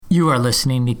You are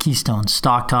listening to Keystone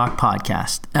Stock Talk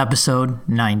Podcast, episode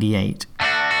 98.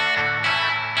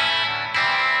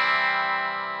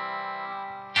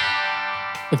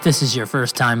 If this is your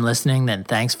first time listening, then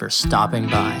thanks for stopping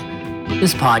by.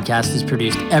 This podcast is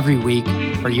produced every week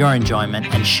for your enjoyment,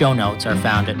 and show notes are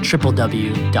found at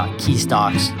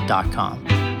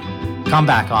www.keystocks.com. Come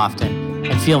back often,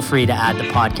 and feel free to add the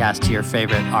podcast to your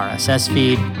favorite RSS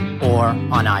feed or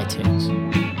on iTunes.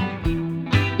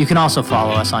 You can also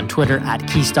follow us on Twitter at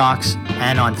Keystocks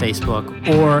and on Facebook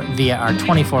or via our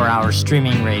 24-hour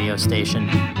streaming radio station,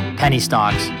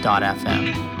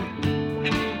 pennystocks.fm.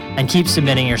 And keep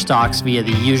submitting your stocks via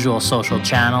the usual social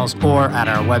channels or at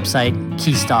our website,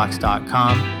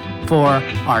 keystocks.com, for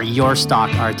our Your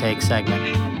Stock Our Take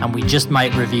segment. And we just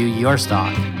might review your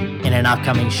stock in an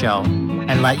upcoming show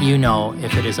and let you know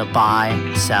if it is a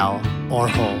buy, sell, or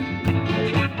hold.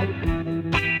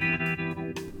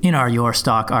 In our Your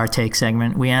Stock Our Take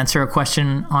segment, we answer a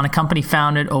question on a company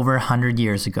founded over 100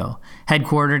 years ago.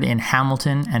 Headquartered in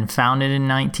Hamilton and founded in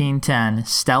 1910,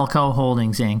 Stelco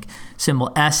Holdings Inc.,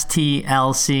 symbol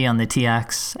STLC on the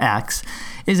TSX,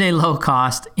 is a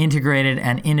low-cost, integrated,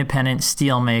 and independent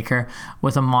steelmaker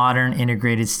with a modern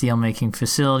integrated steelmaking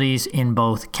facilities in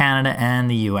both Canada and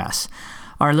the U.S.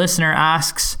 Our listener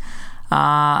asks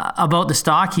about the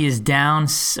stock. She is down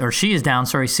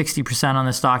 60% on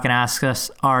the stock, and asks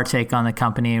us our take on the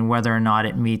company and whether or not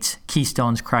it meets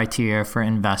Keystone's criteria for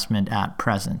investment at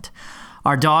present.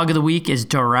 Our dog of the week is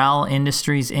Dorel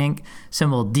Industries Inc.,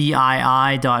 symbol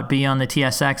DII.B on the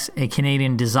TSX, a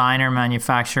Canadian designer,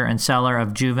 manufacturer, and seller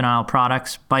of juvenile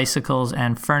products, bicycles,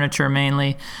 and furniture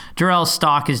mainly. Dorel's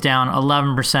stock is down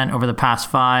 11% over the past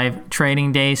 5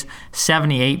 trading days,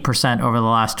 78% over the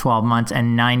last 12 months,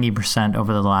 and 90%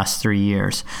 over the last 3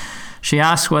 years. She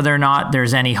asks whether or not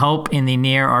there's any hope in the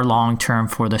near or long term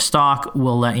for the stock.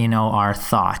 We'll let you know our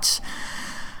thoughts.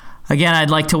 Again, I'd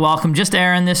like to welcome just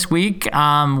Aaron this week.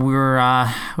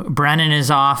 Brennan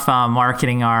is off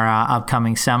marketing our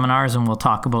upcoming seminars, and we'll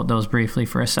talk about those briefly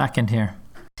for a second here.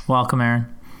 Welcome,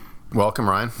 Aaron. Welcome,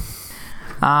 Ryan.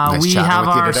 We have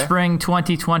our spring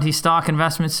 2020 stock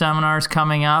investment seminars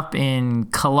coming up in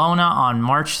Kelowna on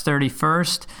March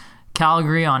 31st,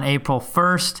 Calgary on April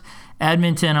 1st,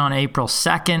 Edmonton on April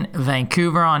 2nd,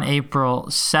 Vancouver on April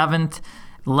 7th,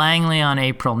 Langley on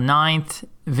April 9th,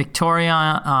 Langley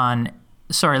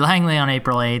on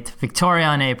April 8th, Victoria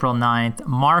on April 9th,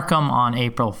 Markham on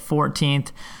April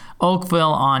 14th,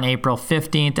 Oakville on April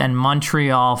 15th, and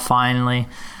Montreal finally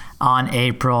on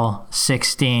April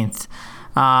 16th.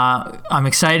 I'm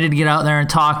excited to get out there and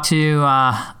talk to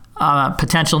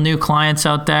potential new clients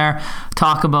out there,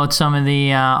 talk about some of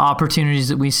the opportunities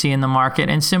that we see in the market,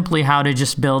 and simply how to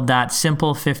just build that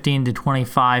simple 15 to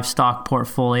 25 stock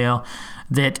portfolio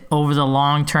that over the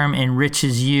long term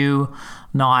enriches you,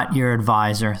 not your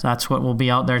advisor. That's what we'll be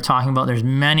out there talking about. There's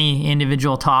many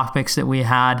individual topics that we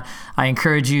had. I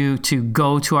encourage you to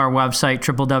go to our website,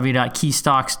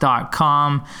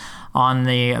 www.keystocks.com. On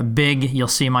the big, you'll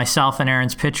see myself and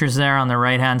Aaron's pictures there on the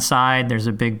right-hand side. There's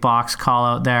a big box call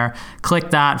out there.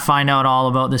 Click that, find out all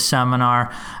about the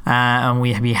seminar, and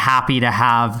we'd be happy to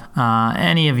have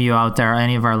any of you out there,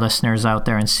 any of our listeners out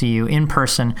there, and see you in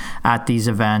person at these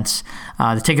events.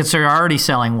 The tickets are already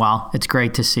selling well. It's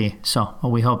great to see. So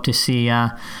we hope to see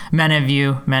many of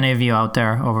you out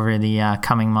there over the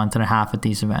coming month and a half at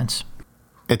these events.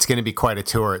 It's going to be quite a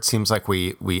tour. It seems like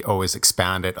we always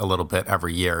expand it a little bit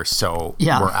every year. So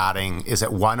we're adding, is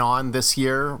it one on this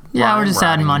year? Yeah, we're just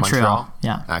adding Montreal.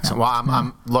 Yeah. Excellent. Well,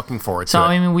 I'm looking forward to it. So,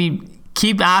 I mean, we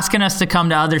keep asking us to come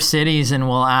to other cities and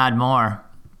we'll add more.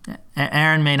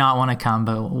 Aaron may not want to come,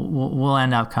 but we'll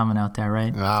end up coming out there,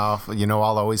 right? No,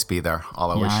 I'll always be there.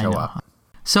 I'll always show up.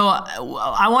 So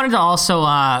I wanted to also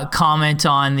comment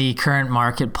on the current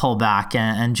market pullback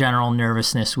and general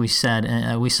nervousness we saw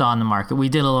in the market. We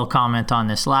did a little comment on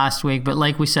this last week, but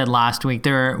like we said last week,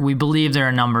 we believe there are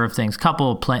a number of things, a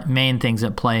couple of main things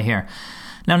at play here.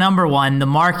 Now, number one, the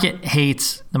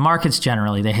markets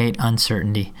generally, they hate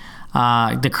uncertainty.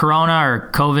 The corona or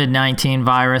COVID-19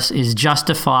 virus is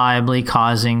justifiably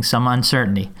causing some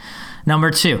uncertainty.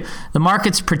 Number two, the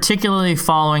markets, particularly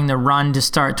following the run to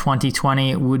start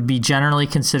 2020, would be generally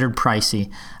considered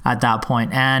pricey at that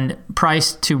point and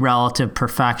priced to relative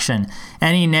perfection.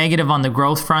 Any negative on the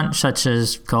growth front, such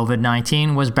as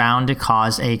COVID-19, was bound to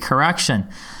cause a correction.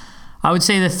 I would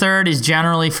say the third is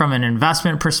generally from an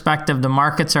investment perspective, the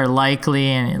markets are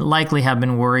likely have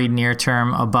been worried near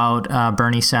term about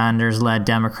Bernie Sanders-led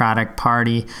Democratic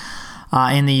Party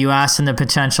in the U.S. and the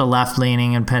potential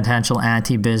left-leaning and potential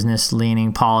anti-business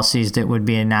leaning policies that would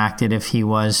be enacted if he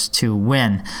was to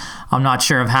win. I'm not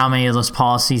sure of how many of those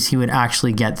policies he would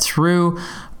actually get through,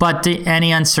 but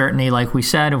any uncertainty, like we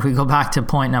said, if we go back to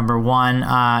point number one,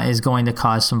 is going to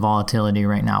cause some volatility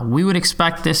right now. We would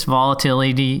expect this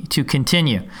volatility to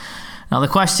continue. Now, the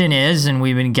question is, and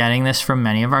we've been getting this from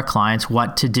many of our clients,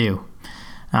 what to do.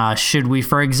 Should we,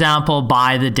 for example,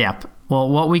 buy the dip? Well,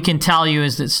 what we can tell you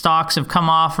is that stocks have come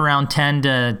off around 10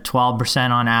 to 12%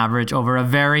 on average over a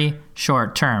very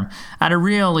short term at a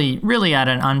really at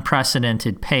an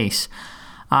unprecedented pace.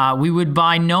 We would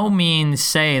by no means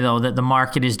say, though, that the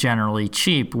market is generally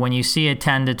cheap. When you see a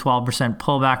 10 to 12%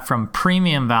 pullback from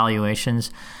premium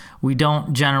valuations, we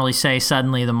don't generally say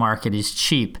suddenly the market is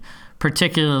cheap,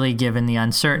 particularly given the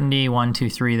uncertainty, 1, 2,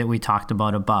 3, that we talked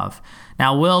about above.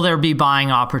 Now, will there be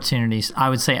buying opportunities? I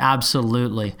would say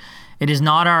absolutely. It is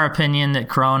not our opinion that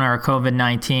Corona or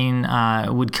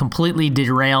COVID-19 would completely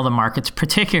derail the markets,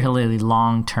 particularly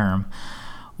long term.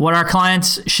 What our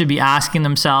clients should be asking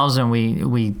themselves, and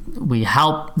we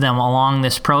help them along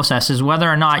this process, is whether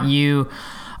or not you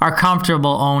are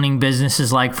comfortable owning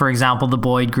businesses like, for example, the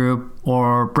Boyd Group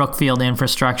or Brookfield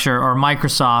Infrastructure or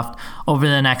Microsoft over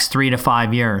the next 3 to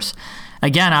 5 years.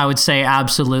 Again, I would say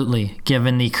absolutely,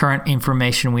 given the current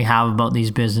information we have about these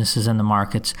businesses and the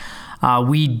markets.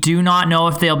 We do not know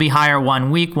if they'll be higher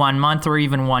 1 week, 1 month, or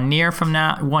even 1 year from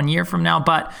now,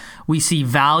 but we see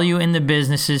value in the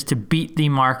businesses to beat the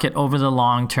market over the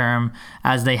long term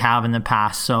as they have in the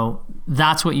past. So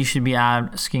that's what you should be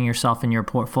asking yourself in your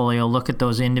portfolio. Look at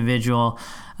those individual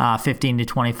 15 to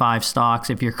 25 stocks.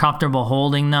 If you're comfortable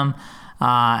holding them,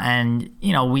 and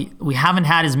we haven't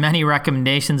had as many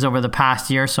recommendations over the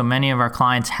past year, so many of our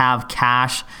clients have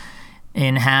cash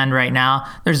in hand right now.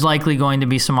 There's likely going to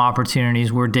be some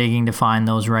opportunities. We're digging to find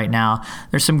those right now.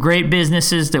 There's some great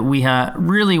businesses that we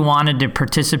really wanted to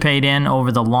participate in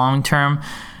over the long term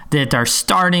that are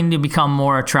starting to become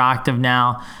more attractive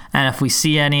now. And if we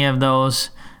see any of those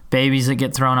babies that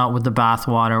get thrown out with the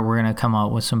bathwater, we're going to come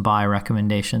out with some buy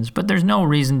recommendations. But there's no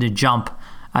reason to jump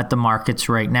at the markets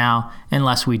right now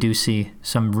unless we do see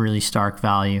some really stark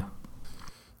value.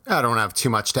 I don't have too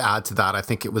much to add to that. I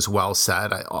think it was well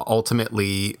said.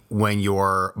 Ultimately, when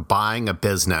you're buying a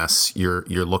business, you're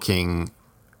buying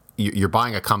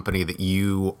a company that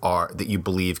you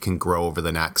believe can grow over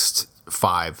the next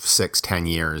 5, 6, 10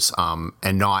 years,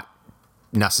 and not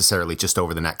necessarily just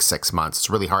over the next 6 months. It's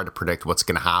really hard to predict what's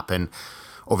going to happen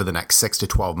over the next 6 to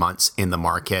 12 months in the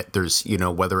market. There's,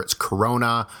 whether it's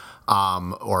Corona,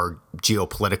 or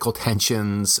geopolitical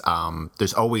tensions.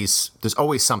 There's always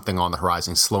something on the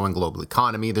horizon, slowing global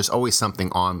economy. There's always something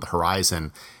on the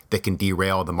horizon that can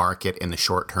derail the market in the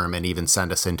short term and even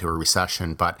send us into a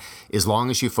recession. But as long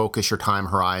as you focus your time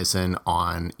horizon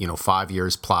on, 5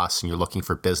 years plus, and you're looking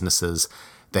for businesses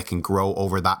that can grow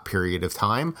over that period of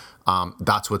time,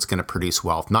 that's what's going to produce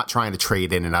wealth. Not trying to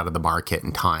trade in and out of the market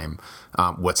in time,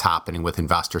 what's happening with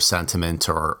investor sentiment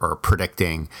or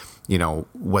predicting,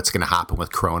 what's going to happen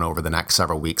with Corona over the next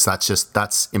several weeks.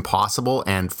 That's impossible.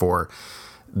 And for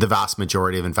the vast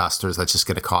majority of investors, that's just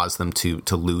going to cause them to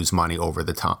lose money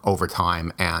over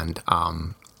time and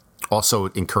also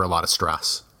incur a lot of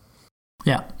stress.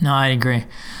 Yeah, no, I agree.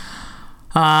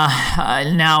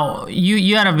 Now,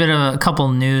 you had a couple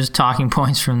news talking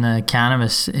points from the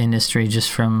cannabis industry,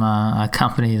 just from a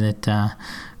company that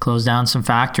closed down some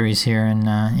factories here in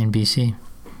BC.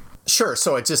 Sure.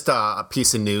 So it's just a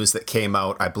piece of news that came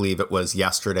out, I believe it was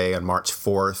yesterday on March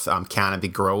 4th. Canopy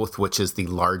Growth, which is the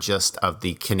largest of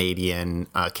the Canadian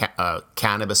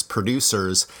cannabis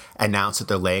producers, announced that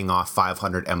they're laying off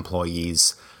 500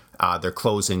 employees. They're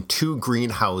closing 2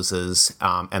 greenhouses,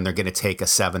 and they're going to take a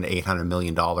 $700 to $800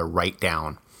 million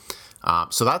write-down.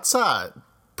 So that's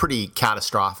pretty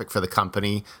catastrophic for the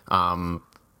company.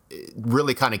 It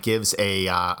really kind of gives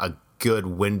a good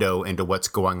window into what's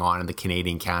going on in the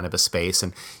Canadian cannabis space.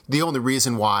 And the only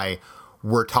reason why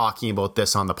we're talking about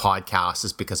this on the podcast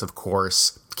is because, of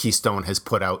course, Keystone has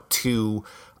put out 2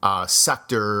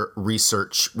 sector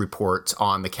research reports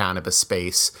on the cannabis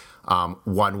space.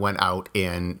 One went out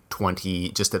in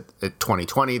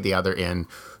 2020, the other in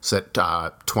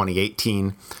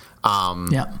 2018.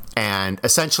 And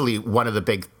essentially, one of the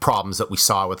big problems that we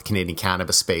saw with the Canadian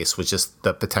cannabis space was just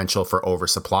the potential for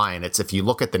oversupply. And it's, if you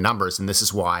look at the numbers, and this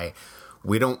is why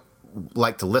we don't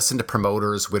like to listen to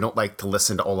promoters, we don't like to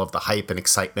listen to all of the hype and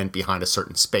excitement behind a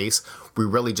certain space. We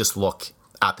really just look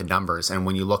at the numbers. And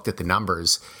when you looked at the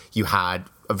numbers, you had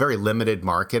a very limited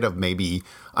market of maybe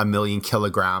 1 million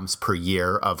kilograms per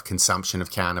year of consumption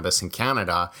of cannabis in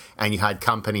Canada, and you had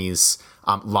companies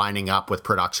lining up with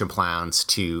production plans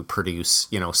to produce,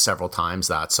 several times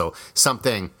that. So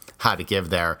something had to give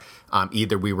there.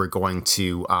 Either we were going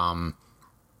to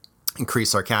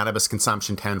increase our cannabis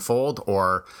consumption tenfold,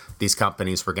 or these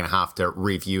companies were going to have to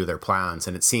review their plans.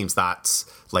 And it seems that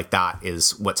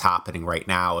is what's happening right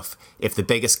now. If the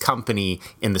biggest company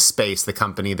in the space, the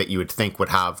company that you would think would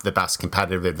have the best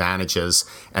competitive advantages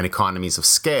and economies of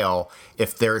scale,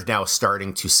 if they're now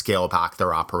starting to scale back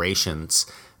their operations,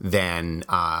 then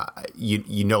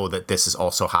you know that this is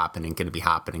also going to be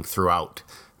happening throughout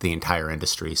the entire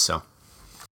industry. So.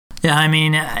 Yeah, I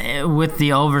mean, with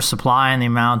the oversupply and the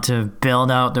amount of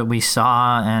build out that we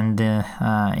saw and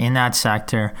in that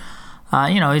sector,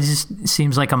 it just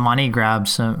seems like a money grab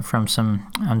from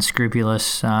some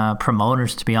unscrupulous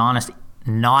promoters, to be honest.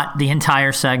 Not the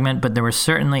entire segment, but there was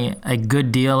certainly a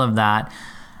good deal of that.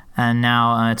 And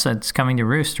now it's coming to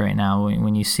roost right now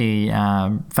when you see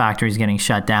factories getting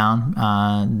shut down.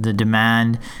 The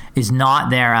demand is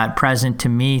not there at present to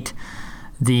meet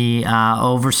the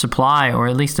oversupply, or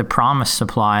at least the promised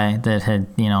supply that had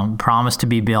promised to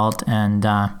be built, and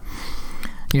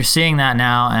you're seeing that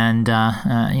now. And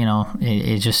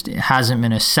it just hasn't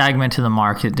been a segment of the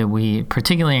market that we,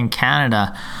 particularly in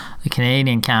Canada, the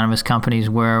Canadian cannabis companies,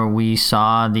 where we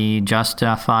saw the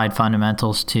justified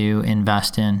fundamentals to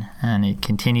invest in, and it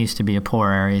continues to be a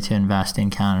poor area to invest in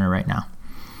Canada right now.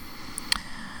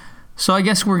 So I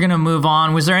guess we're going to move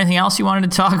on. Was there anything else you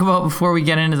wanted to talk about before we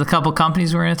get into the couple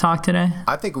companies we're going to talk today?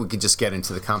 I think we could just get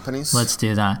into the companies. Let's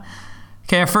do that.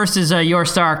 Okay, our first is Your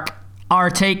Stock,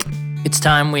 Our Take. It's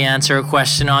time we answer a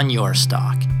question on your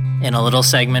stock in a little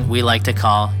segment we like to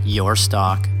call Your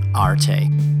Stock, Our Take.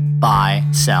 Buy,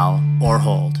 sell, or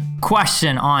hold.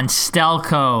 Question on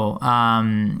Stelco.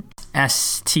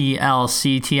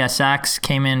 STLC-TSX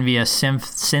came in via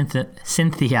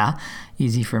Cynthia.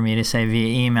 Easy for me to say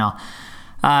via email.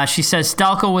 She says,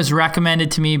 Stelco was recommended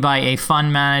to me by a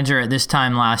fund manager at this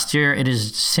time last year. It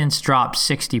has since dropped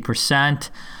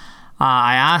 60%.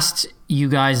 I asked you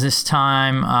guys this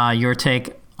time, your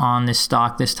take on this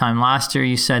stock this time last year.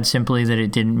 You said simply that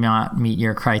it did not meet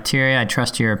your criteria. I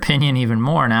trust your opinion even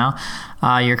more now.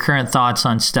 Your current thoughts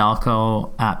on Stelco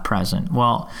at present.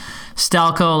 Well,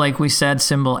 Stelco, like we said,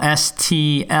 symbol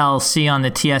STLC on the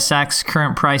TSX.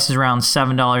 Current price is around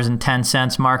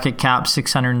 $7.10. Market cap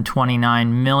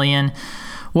 $629 million.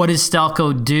 What does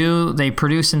Stelco do? They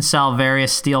produce and sell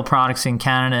various steel products in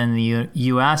Canada and the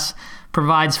U.S.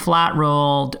 Provides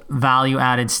flat-rolled,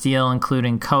 value-added steel,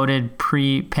 including coated,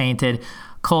 pre-painted,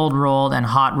 cold-rolled, and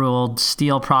hot-rolled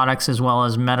steel products, as well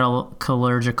as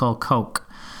metallurgical coke.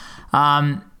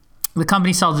 The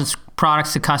company sells its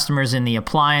products to customers in the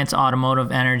appliance,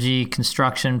 automotive, energy,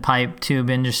 construction, pipe, tube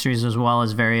industries, as well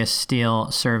as various steel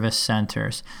service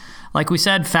centers. Like we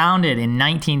said, founded in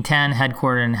 1910,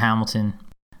 headquartered in Hamilton.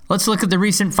 Let's look at the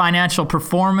recent financial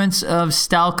performance of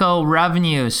Stelco.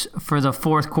 Revenues for the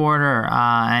fourth quarter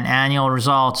and annual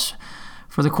results.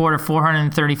 For the quarter,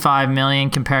 $435 million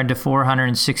compared to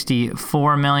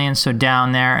 $464 million, so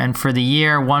down there. And for the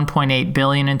year, $1.8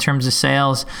 billion in terms of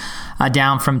sales,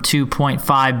 down from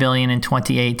 $2.5 billion in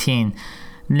 2018.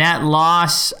 Net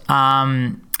loss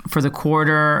for the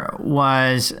quarter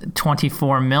was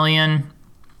 $24 million.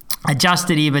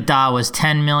 Adjusted EBITDA was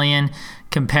 $10 million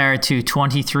compared to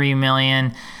 $23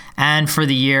 million. And for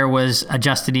the year, was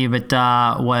adjusted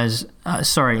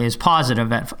EBITDA is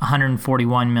positive at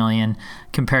 $141 million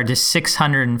compared to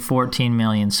 $614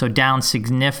 million. So down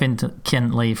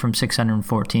significantly from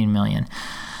 $614 million.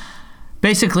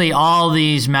 Basically, all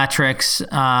these metrics,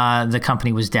 the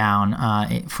company was down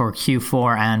for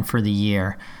Q4 and for the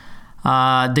year.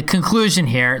 The conclusion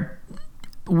here,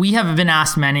 we have been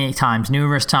asked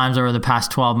numerous times over the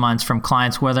past 12 months from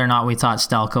clients whether or not we thought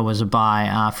Stelco was a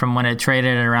buy, from when it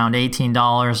traded at around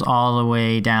 $18 all the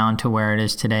way down to where it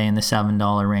is today in the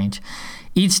 $7 range.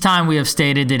 Each time we have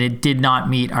stated that it did not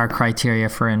meet our criteria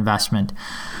for investment.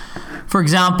 For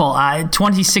example,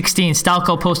 2016,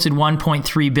 Stelco posted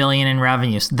 $1.3 billion in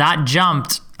revenues. That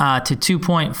jumped to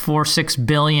 $2.46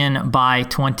 billion by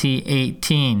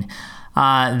 2018.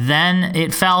 Then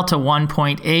it fell to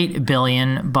 $1.8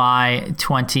 billion by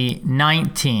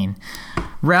 2019.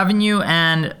 Revenue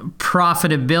and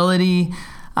profitability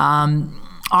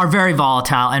are very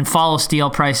volatile and follow steel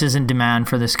prices and demand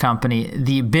for this company.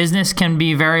 The business can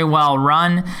be very well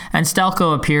run, and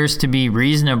Stelco appears to be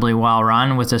reasonably well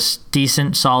run with a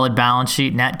decent, solid balance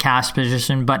sheet, net cash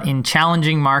position, but in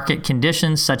challenging market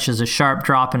conditions, such as a sharp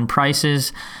drop in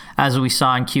prices, as we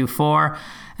saw in Q4,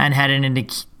 and headed into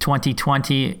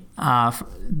 2020,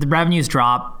 the revenues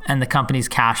drop and the company's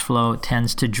cash flow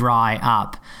tends to dry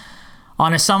up.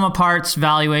 On a sum of parts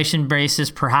valuation basis,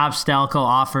 perhaps Stelco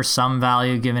offers some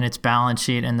value given its balance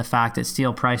sheet and the fact that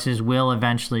steel prices will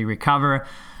eventually recover.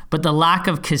 But the lack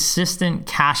of consistent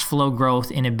cash flow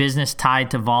growth in a business tied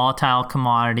to a volatile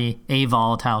commodity,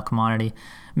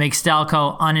 makes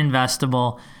Stelco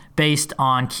uninvestable based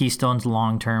on Keystone's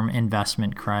long-term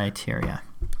investment criteria.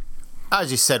 As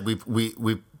you said, we've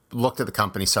looked at the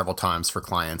company several times for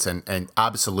clients, and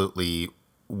absolutely,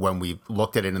 when we've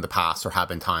looked at it in the past, there have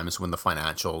been times when the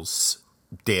financials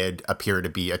did appear to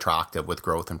be attractive with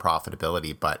growth and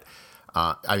profitability. But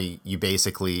I mean, you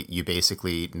basically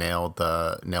nailed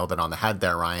it on the head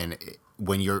there, Ryan.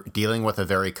 When you're dealing with a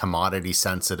very commodity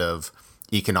sensitive,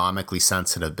 economically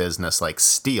sensitive business like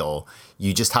steel,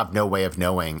 you just have no way of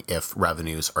knowing if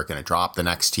revenues are going to drop the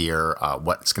next year,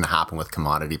 what's going to happen with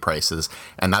commodity prices,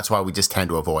 and that's why we just tend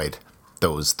to avoid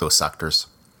those sectors.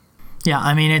 Yeah,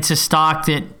 I mean, it's a stock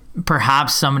that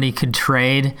perhaps somebody could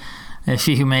trade if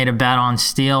you made a bet on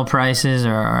steel prices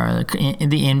or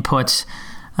the inputs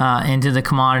into the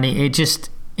commodity.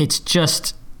 It's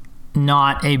just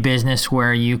not a business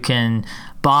where you can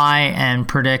buy and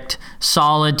predict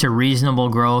solid to reasonable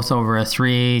growth over a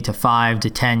 3 to 5 to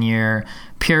 10 year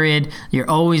period. You're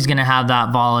always going to have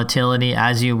that volatility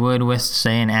as you would with,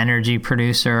 say, an energy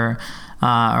producer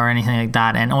or anything like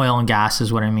that. And oil and gas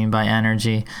is what I mean by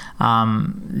energy.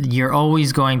 You're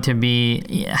always going to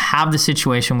have the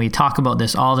situation, we talk about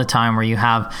this all the time, where you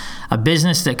have a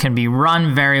business that can be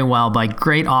run very well by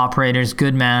great operators,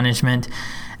 good management,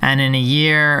 and in a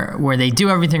year where they do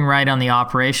everything right on the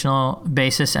operational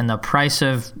basis and the price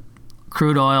of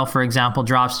crude oil, for example,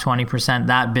 drops 20%,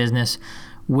 that business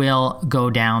will go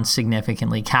down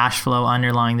significantly. Cash flow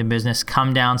underlying the business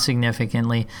come down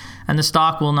significantly, and the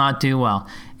stock will not do well.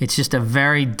 It's just a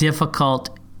very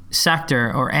difficult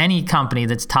sector, or any company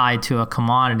that's tied to a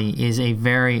commodity is a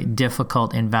very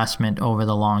difficult investment over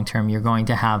the long term. You're going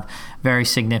to have very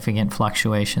significant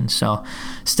fluctuations. So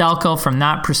Stelco, from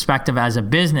that perspective as a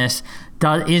business,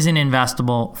 isn't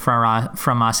investable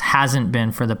from us, hasn't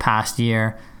been for the past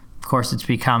year. Of course, it's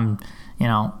become,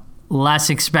 less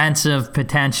expensive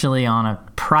potentially on a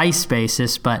price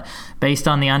basis, but based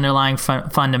on the underlying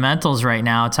fundamentals right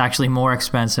now, it's actually more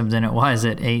expensive than it was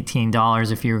at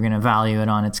 $18 if you were going to value it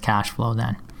on its cash flow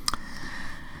then.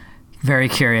 Very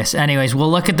curious. Anyways,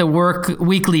 we'll look at the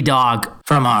weekly dog.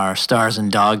 From our Stars and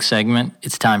Dogs segment,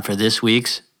 it's time for this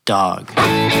week's dog.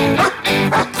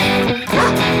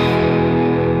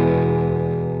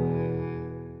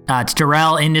 It's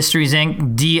Dorel Industries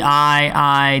Inc.,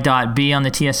 DII.B on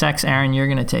the TSX. Aaron, you're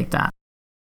going to take that.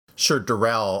 Sure.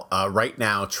 Dorel, right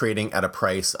now trading at a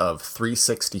price of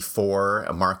 $364,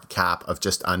 a market cap of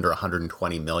just under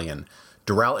 120 million.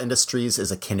 Dorel Industries is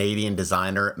a Canadian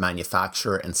designer,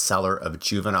 manufacturer, and seller of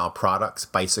juvenile products,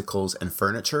 bicycles, and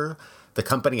furniture. The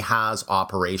company has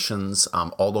operations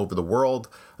all over the world.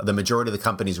 The majority of the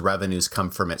company's revenues come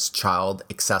from its children's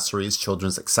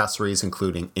accessories,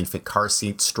 including infant car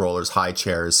seats, strollers, high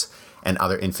chairs, and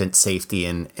other infant safety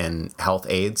and health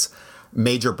aids.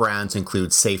 Major brands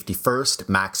include Safety First,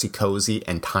 Maxi Cozy,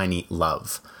 and Tiny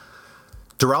Love.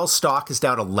 Dorel's stock is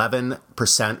down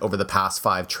 11% over the past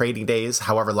 5 trading days.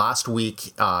 However, last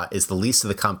week is the least of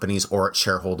the company's or its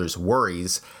shareholders'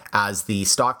 worries, as the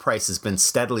stock price has been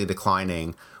steadily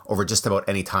declining over just about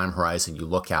any time horizon you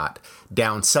look at.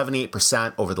 Down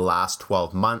 78% over the last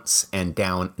 12 months and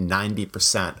down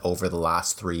 90% over the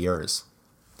last 3 years.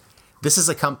 This is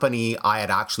a company I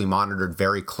had actually monitored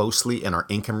very closely in our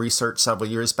income research several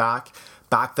years back.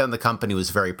 Back then, the company was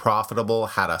very profitable,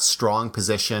 had a strong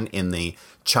position in the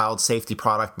child safety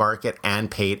product market,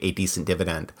 and paid a decent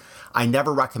dividend. I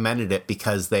never recommended it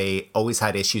because they always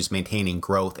had issues maintaining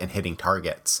growth and hitting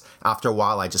targets. After a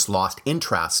while, I just lost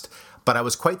interest, but I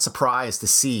was quite surprised to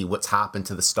see what's happened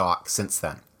to the stock since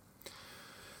then.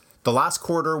 The last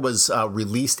quarter was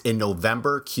released in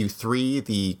November, Q3.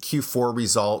 The Q4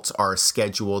 results are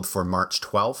scheduled for March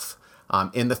 12th.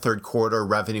 In the third quarter,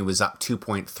 revenue was up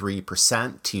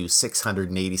 2.3% to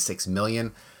 $686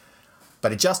 million,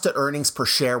 but adjusted earnings per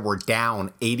share were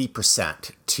down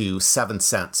 80% to 7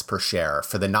 cents per share.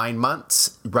 For the 9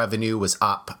 months, revenue was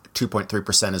up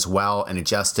 2.3% as well, and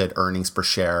adjusted earnings per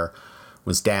share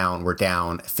were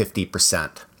down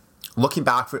 50%. Looking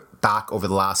back over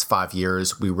the last 5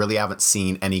 years, we really haven't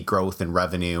seen any growth in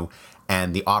revenue,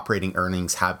 and the operating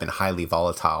earnings have been highly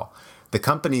volatile. The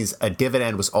company's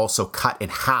dividend was also cut in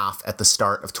half at the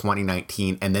start of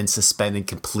 2019 and then suspended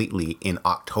completely in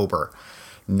October.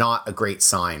 Not a great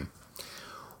sign.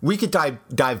 We could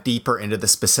dive deeper into the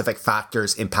specific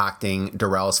factors impacting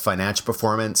Dorel's financial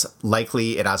performance.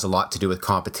 Likely, it has a lot to do with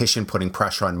competition, putting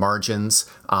pressure on margins.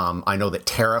 I know that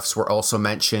tariffs were also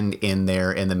mentioned in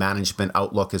the management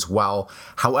outlook as well.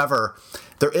 However,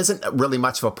 there isn't really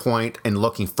much of a point in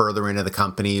looking further into the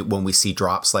company when we see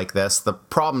drops like this. The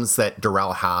problems that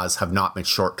Dorel has have not been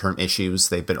short-term issues.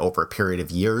 They've been over a period of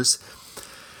years.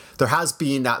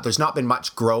 There's not been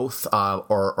much growth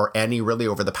or any really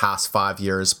over the past 5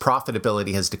 years.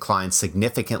 Profitability has declined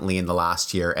significantly in the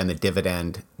last year, and the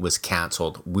dividend was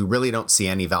canceled. We really don't see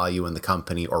any value in the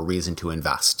company or reason to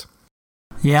invest.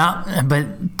 Yeah, but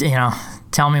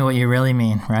tell me what you really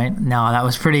mean, right? No, that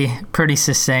was pretty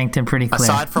succinct and pretty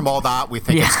clear. Aside from all that, we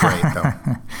think it's great, though.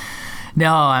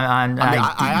 No,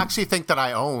 I actually think that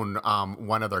I own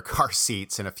one of their car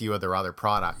seats and a few of their other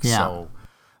products. Yeah. So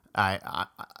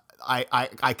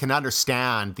I can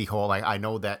understand the whole. I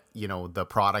know that the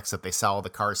products that they sell, the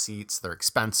car seats, they're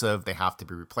expensive. They have to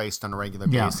be replaced on a regular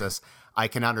basis. I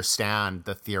can understand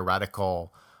the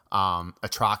theoretical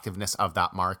attractiveness of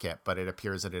that market, but it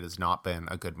appears that it has not been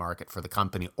a good market for the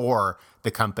company, or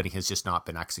the company has just not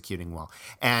been executing well.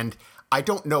 And I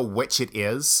don't know which it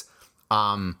is,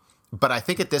 but I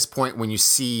think at this point, when you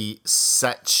see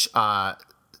such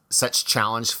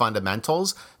challenged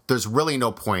fundamentals, there's really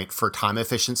no point for time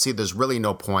efficiency. There's really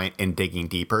no point in digging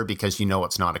deeper, because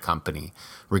it's not a company.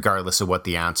 Regardless of what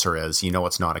the answer is,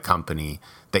 it's not a company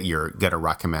that you're going to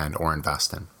recommend or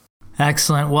invest in.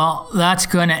 Excellent. Well, that's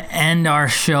going to end our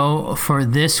show for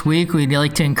this week. We'd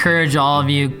like to encourage all of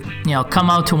you, come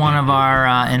out to one of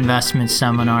our investment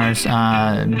seminars,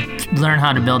 learn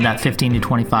how to build that 15 to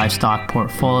 25 stock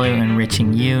portfolio,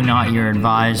 enriching you, not your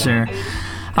advisor.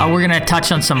 We're going to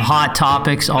touch on some hot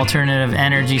topics. Alternative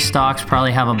energy stocks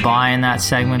probably have a buy in that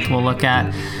segment we'll look at.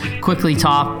 Quickly,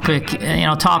 topic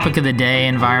of the day: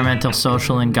 environmental,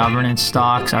 social, and governance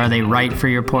stocks. Are they right for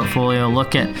your portfolio?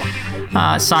 Look at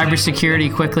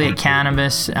cybersecurity, quickly at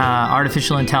cannabis,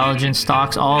 artificial intelligence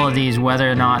stocks. All of these,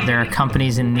 whether or not there are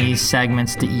companies in these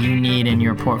segments that you need in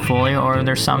your portfolio, or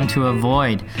there's some to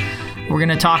avoid. We're going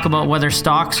to talk about whether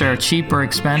stocks are cheap or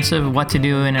expensive, what to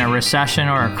do in a recession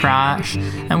or a crash,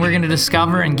 and we're going to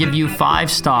discover and give you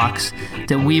 5 stocks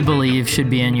that we believe should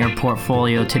be in your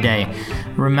portfolio today.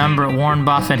 Remember, Warren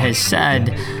Buffett has said,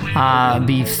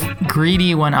 be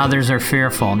greedy when others are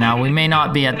fearful. Now, we may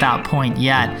not be at that point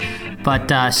yet, but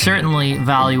certainly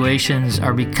valuations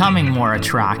are becoming more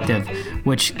attractive,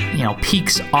 which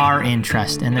piques our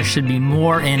interest, and there should be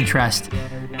more interest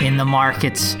in the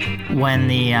markets when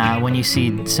you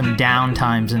see some down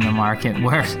times in the market,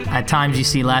 where at times you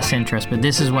see less interest. But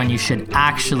this is when you should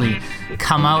actually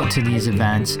come out to these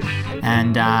events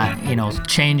and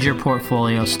change your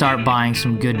portfolio, start buying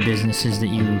some good businesses that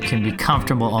you can be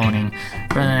comfortable owning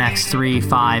for the next 3,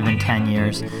 5, and 10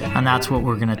 years. And that's what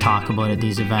we're going to talk about at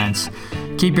these events.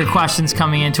 Keep your questions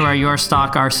coming into our Your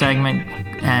Stock, Our segment.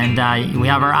 And we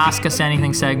have our Ask Us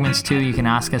Anything segments too. You can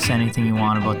ask us anything you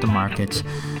want about the markets.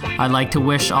 I'd like to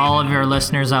wish all of your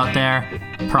listeners out there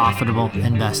profitable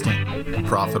investing.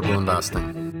 Profitable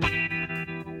investing.